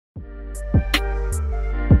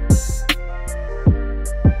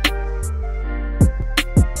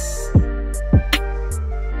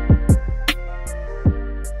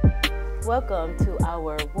Welcome to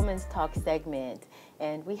our Women's Talk segment,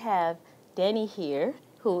 and we have Dani here,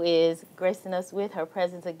 who is gracing us with her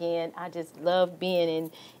presence again. I just love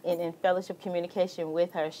being in fellowship communication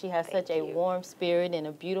with her. She has such a warm spirit and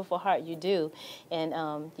a beautiful heart. You do, and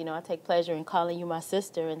you know, I take pleasure in calling you my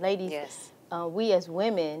sister. And ladies, Yes. We as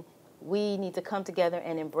women, we need to come together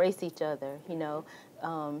and embrace each other. You know,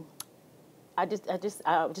 I just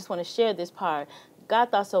want to share this part. God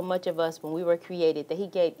thought so much of us when we were created that he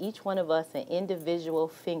gave each one of us an individual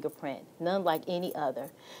fingerprint, none like any other.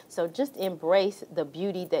 So just embrace the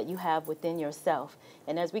beauty that you have within yourself.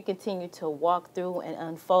 And as we continue to walk through and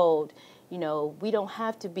unfold, you know, we don't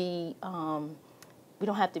have to be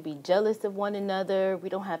jealous of one another. We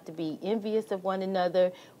don't have to be envious of one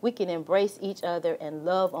another. We can embrace each other and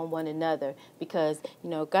love on one another because, you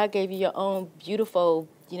know, God gave you your own beautiful,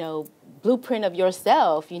 you know, blueprint of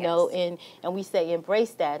yourself, you know, and we say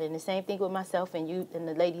embrace that. And the same thing with myself and you and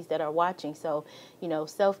the ladies that are watching. So, you know,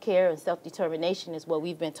 self-care and self-determination is what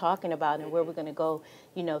we've been talking about and where we're going to go,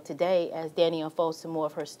 you know, today as Dani unfolds some more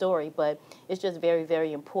of her story. But it's just very,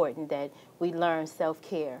 very important that we learn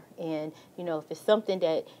self-care. And, you know, if it's something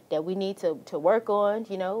that we need to work on,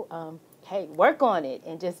 you know, hey, work on it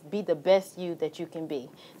and just be the best you that you can be.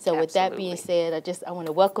 So with that being said, I want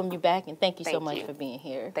to welcome you back and thank you so much for being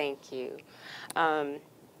here. Thank you.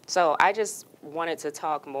 So I just wanted to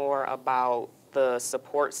talk more about the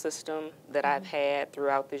support system that I've had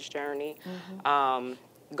throughout this journey.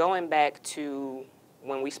 Going back to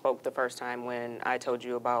when we spoke the first time when I told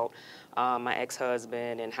you about my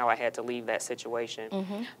ex-husband and how I had to leave that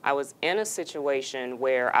situation. I was in a situation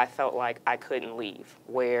where I felt like I couldn't leave,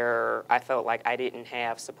 where I felt like I didn't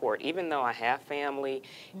have support. Even though I have family,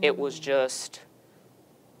 it was just,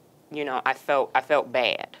 you know, I felt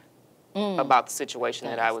bad about the situation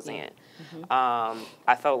that I was in.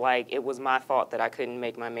 I felt like it was my fault that I couldn't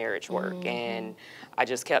make my marriage work. And I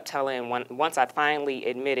just kept telling, once I finally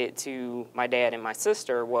admitted to my dad and my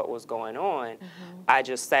sister what was going on, I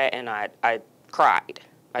just sat and I cried.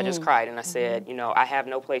 I just cried and I said, you know, I have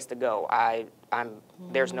no place to go.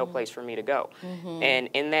 There's no place for me to go. And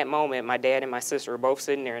in that moment, my dad and my sister were both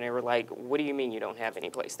sitting there and they were like, what do you mean you don't have any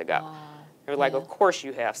place to go? They were like, of course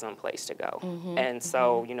you have some place to go. And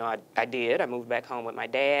so, you know, I did. I moved back home with my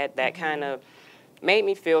dad. That kind of made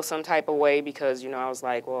me feel some type of way because, you know, I was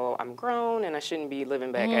like, well, I'm grown and I shouldn't be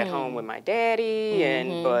living back at home with my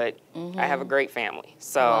daddy, but I have a great family.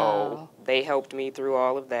 So they helped me through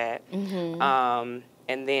all of that. And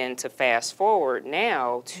then to fast forward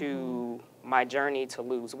now to my journey to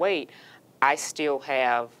lose weight, I still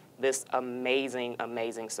have this amazing,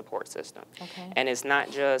 amazing support system. And it's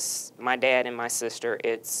not just my dad and my sister,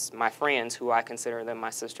 it's my friends who I consider them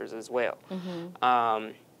my sisters as well.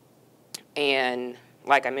 And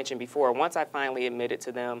like I mentioned before, once I finally admitted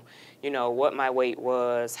to them, you know, what my weight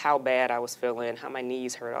was, how bad I was feeling, how my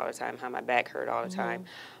knees hurt all the time, how my back hurt all the time,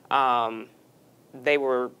 they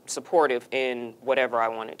were supportive in whatever I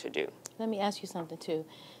wanted to do. Let me ask you something too.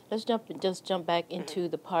 Let's jump back into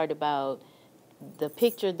the part about the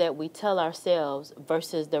picture that we tell ourselves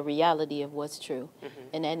versus the reality of what's true.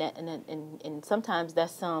 And sometimes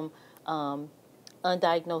that's some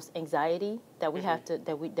undiagnosed anxiety that we have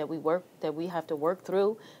to work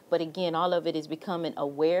through. But again, all of it is becoming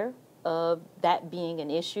aware of that being an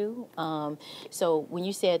issue. So when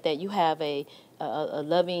you said that you have a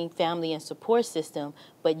loving family and support system,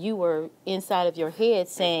 but you were inside of your head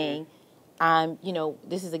saying, you know,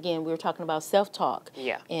 this is, again, we were talking about self-talk.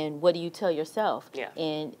 And what do you tell yourself?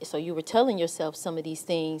 And so you were telling yourself some of these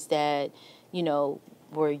things that, you know,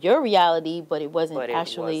 were your reality, but it wasn't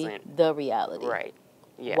actually the reality.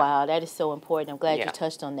 Wow, that is so important. I'm glad you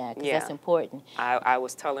touched on that because that's important. I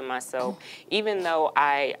was telling myself, even though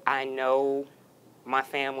I know my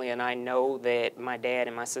family and I know that my dad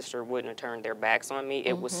and my sister wouldn't have turned their backs on me,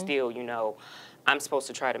 it was still, you know, I'm supposed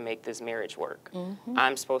to try to make this marriage work.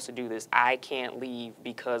 I'm supposed to do this. I can't leave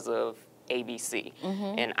because of ABC.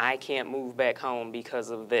 And I can't move back home because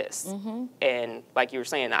of this. And like you were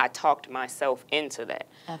saying, I talked myself into that.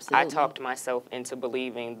 I talked myself into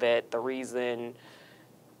believing that the reason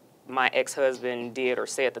my ex-husband did or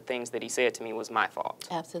said the things that he said to me was my fault.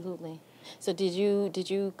 Absolutely. So did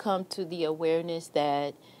you come to the awareness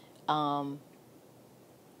that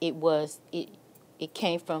it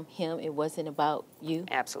came from him, it wasn't about you?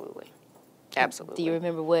 Absolutely. Absolutely. Do you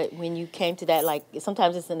remember when you came to that, like,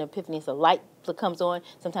 sometimes it's an epiphany, it's a light that comes on,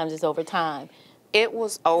 sometimes it's over time. It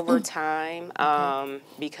was over time,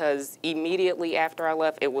 because immediately after I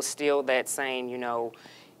left, it was still that same, you know,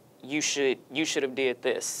 you should have did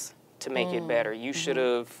this to make it better. You should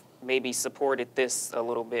have maybe supported this a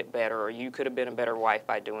little bit better, or you could have been a better wife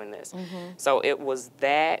by doing this. So it was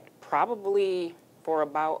that probably for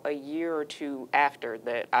about a year or two after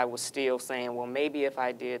that I was still saying, well, maybe if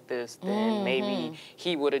I did this, then maybe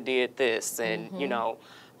he would have did this. And, you know,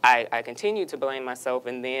 I continued to blame myself,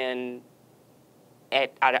 and then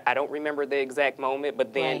I don't remember the exact moment,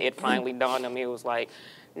 but then it finally dawned on me. It was like,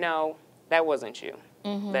 no, that wasn't you.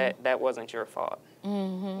 That wasn't your fault.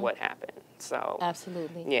 What happened? So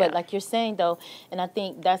absolutely. Yeah. But like you're saying though, and I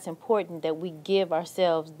think that's important that we give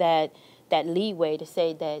ourselves that leeway to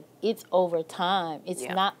say that it's over time. It's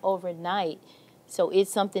not overnight. So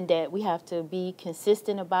it's something that we have to be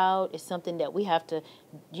consistent about. It's something that we have to,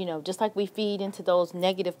 you know, just like we feed into those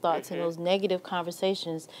negative thoughts and those negative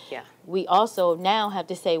conversations, we also now have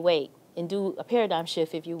to say, wait, and do a paradigm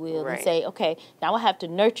shift, if you will, and say, okay, now I have to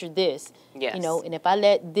nurture this, you know, and if I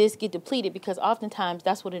let this get depleted, because oftentimes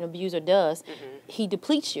that's what an abuser does, he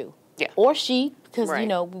depletes you. Or she, because, you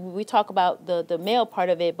know, we talk about the male part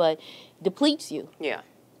of it, but depletes you.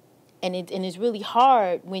 And it's really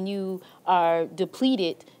hard when you are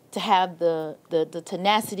depleted to have the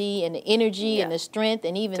tenacity and the energy and the strength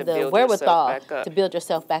and even the wherewithal to build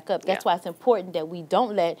yourself back up. That's why it's important that we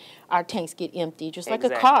don't let our tanks get empty. Just like a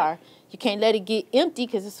car, you can't let it get empty,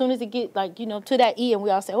 because as soon as it get, like, you know, to that E, and we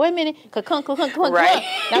all say, wait a minute, clunk.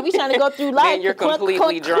 Now we trying to go through life. Then you're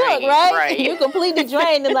completely drained, right? You're completely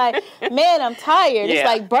drained and like, man, I'm tired. It's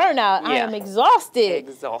like burnout. I am exhausted.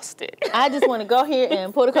 I just want to go here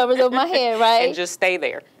and pull the covers over my head, right? And just stay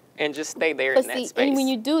there. And just stay there in that space. And when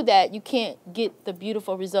you do that, you can't get the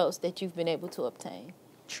beautiful results that you've been able to obtain.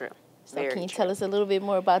 True. So can you tell us a little bit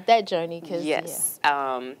more about that journey? Yes.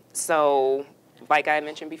 So like I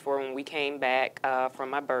mentioned before, when we came back from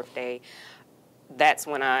my birthday, that's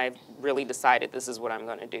when I really decided this is what I'm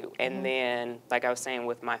going to do. And then, like I was saying,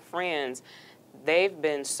 with my friends, they've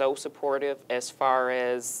been so supportive as far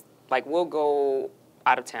as, like, we'll go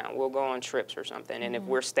out of town. We'll go on trips or something. And if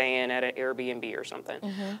we're staying at an Airbnb or something,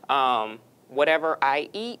 whatever I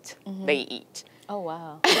eat, they eat. Oh,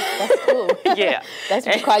 wow. That's cool. That's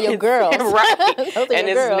what you call your girls. Right. And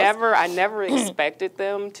it's girls. I never expected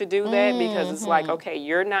them to do that, because it's like, okay,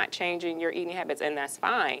 you're not changing your eating habits, and that's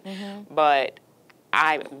fine. But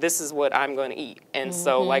this is what I'm going to eat. And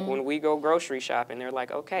so, like, when we go grocery shopping, they're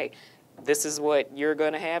like, okay, this is what you're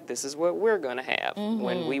going to have. This is what we're going to have.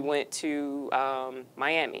 When we went to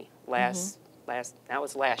Miami that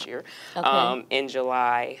was last year, in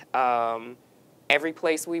July, every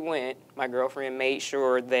place we went, my girlfriend made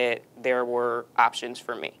sure that there were options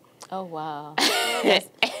for me. Oh, wow.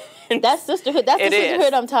 That's sisterhood. That's the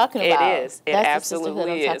sisterhood I'm talking about. It is. It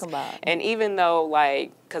absolutely is. And even though,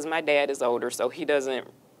 like, because my dad is older, so he doesn't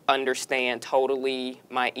understand totally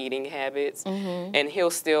my eating habits, and he'll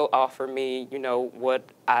still offer me, you know, what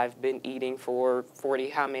I've been eating for 40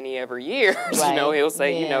 how many ever years. You know, he'll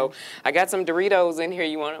say, you know, I got some Doritos in here,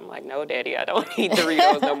 you want them? I'm like, no, Daddy, I don't eat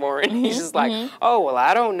Doritos no more. And he's just like, oh, well,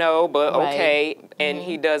 I don't know, but okay. And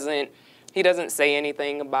he doesn't say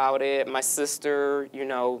anything about it. My sister, you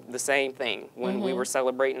know, the same thing. When we were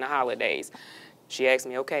celebrating the holidays, she asked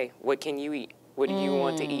me, okay, what can you eat? What do you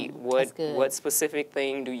want to eat? What specific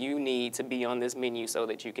thing do you need to be on this menu so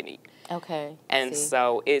that you can eat? Okay. And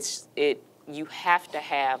so you have to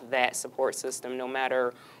have that support system, no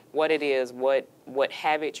matter what it is, what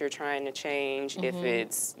habit you're trying to change, if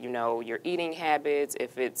it's, you know, your eating habits,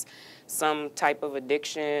 if it's some type of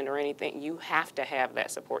addiction or anything, you have to have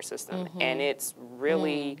that support system. And it's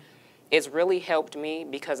really helped me,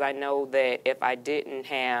 because I know that if I didn't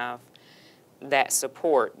have that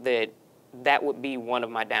support, that would be one of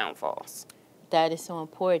my downfalls. That is so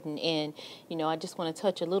important. And, you know, I just want to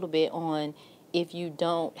touch a little bit on, if you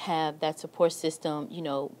don't have that support system, you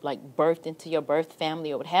know, like birthed into your birth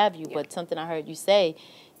family or what have you, but something I heard you say,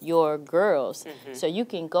 your girls. So you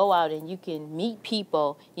can go out and you can meet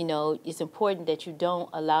people. You know, it's important that you don't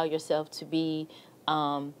allow yourself to be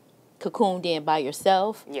cocooned in by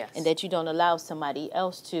yourself, and that you don't allow somebody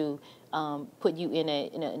else to put you in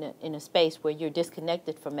a space where you're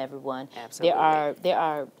disconnected from everyone. Absolutely. There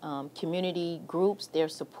are community groups,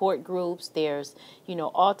 there's support groups, there's, you know,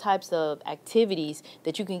 all types of activities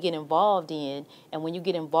that you can get involved in. And when you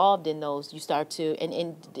get involved in those, you start to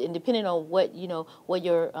and depending on what, you know, what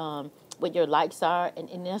your likes are,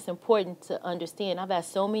 and that's important to understand. I've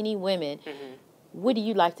asked so many women, what do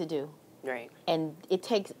you like to do? Right. And it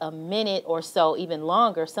takes a minute or so, even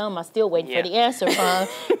longer. Some are still waiting Yeah. for the answer from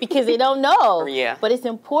because they don't know. Yeah. But it's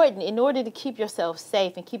important in order to keep yourself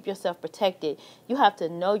safe and keep yourself protected. You have to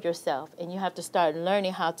know yourself, and you have to start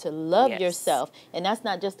learning how to love Yes. yourself. And that's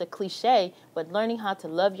not just a cliche, but learning how to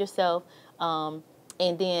love yourself, and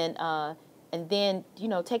then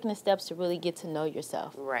taking the steps to really get to know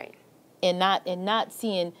yourself, Right. and not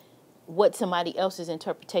seeing what somebody else's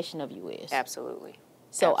interpretation of you is. Absolutely.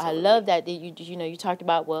 So Absolutely. I love that you talked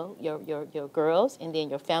about, well, your girls, and then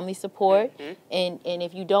your family support, and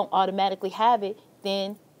if you don't automatically have it,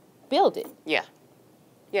 then build it. Yeah.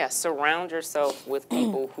 Yeah, surround yourself with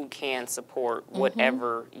people who can support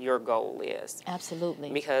whatever your goal is. Absolutely.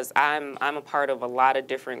 Because I'm a part of a lot of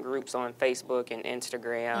different groups on Facebook and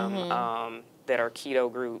Instagram that are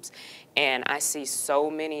keto groups, and I see so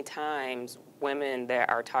many times women that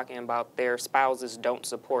are talking about their spouses don't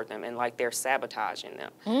support them and like they're sabotaging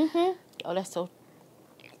them. Oh, that's so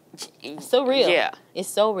real. Yeah. It's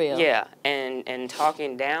so real. Yeah, and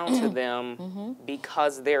talking down to them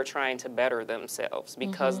because they're trying to better themselves,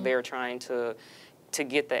 because they're trying to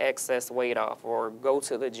get the excess weight off or go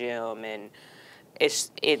to the gym, and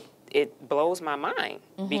it blows my mind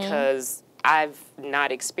because I've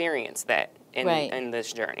not experienced that in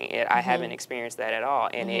this journey. I haven't experienced that at all,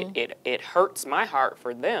 and it hurts my heart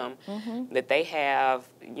for them that they have,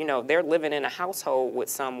 they're living in a household with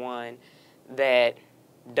someone that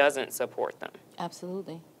doesn't support them.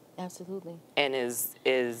 Absolutely. Absolutely. And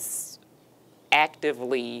is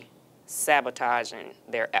actively sabotaging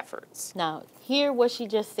their efforts. Now, hear what she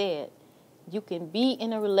just said. You can be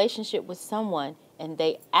in a relationship with someone and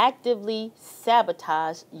they actively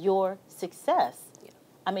sabotage your success. Yeah.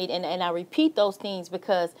 I mean, and I repeat those things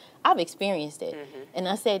because I've experienced it. And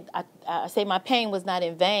I say my pain was not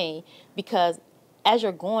in vain, because as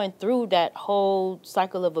you're going through that whole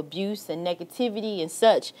cycle of abuse and negativity and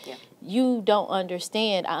such, you don't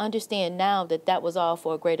understand. I understand now that was all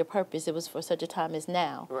for a greater purpose. It was for such a time as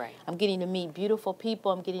now. Right. I'm getting to meet beautiful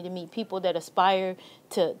people. I'm getting to meet people that aspire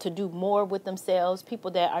to do more with themselves,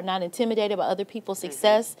 people that are not intimidated by other people's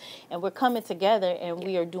success. And we're coming together, and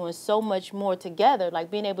we are doing so much more together,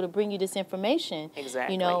 like being able to bring you this information.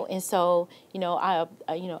 Exactly. And so, I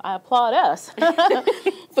applaud us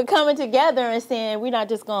for coming together and saying we're not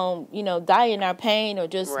just going to, die in our pain or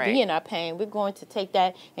just be in our pain. We're going to take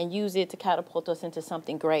that and use it to catapult us into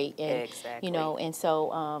something great. And, exactly. And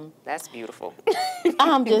so that's beautiful.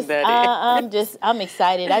 I'm excited.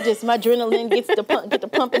 My adrenaline gets the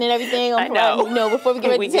pumping and everything. I know. Before we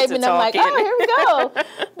get ready to tape, and I'm like, oh, here we go.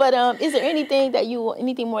 But is there anything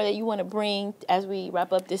more that you want to bring as we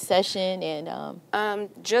wrap up this session? And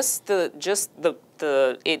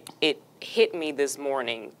it hit me this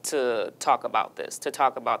morning to talk about this, to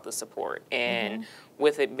talk about the support, and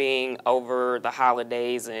with it being over the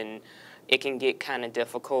holidays, and it can get kind of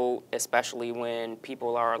difficult, especially when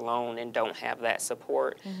people are alone and don't have that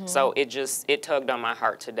support. So it tugged on my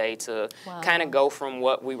heart today to kind of go from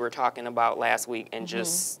what we were talking about last week and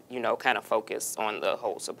just, kind of focus on the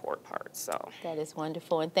whole support part. So that is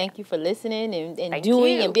wonderful. And thank you for listening and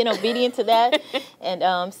doing and being obedient to that.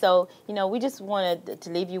 And so, we just wanted to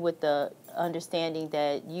leave you with the understanding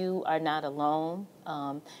that you are not alone.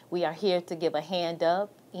 We are here to give a hand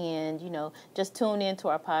up. And, just tune in to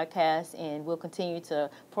our podcast, and we'll continue to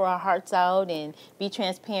pour our hearts out and be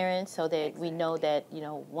transparent so that we know that,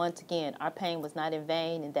 once again, our pain was not in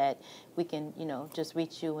vain, and that we can, just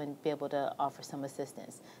reach you and be able to offer some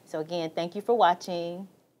assistance. So, again, thank you for watching.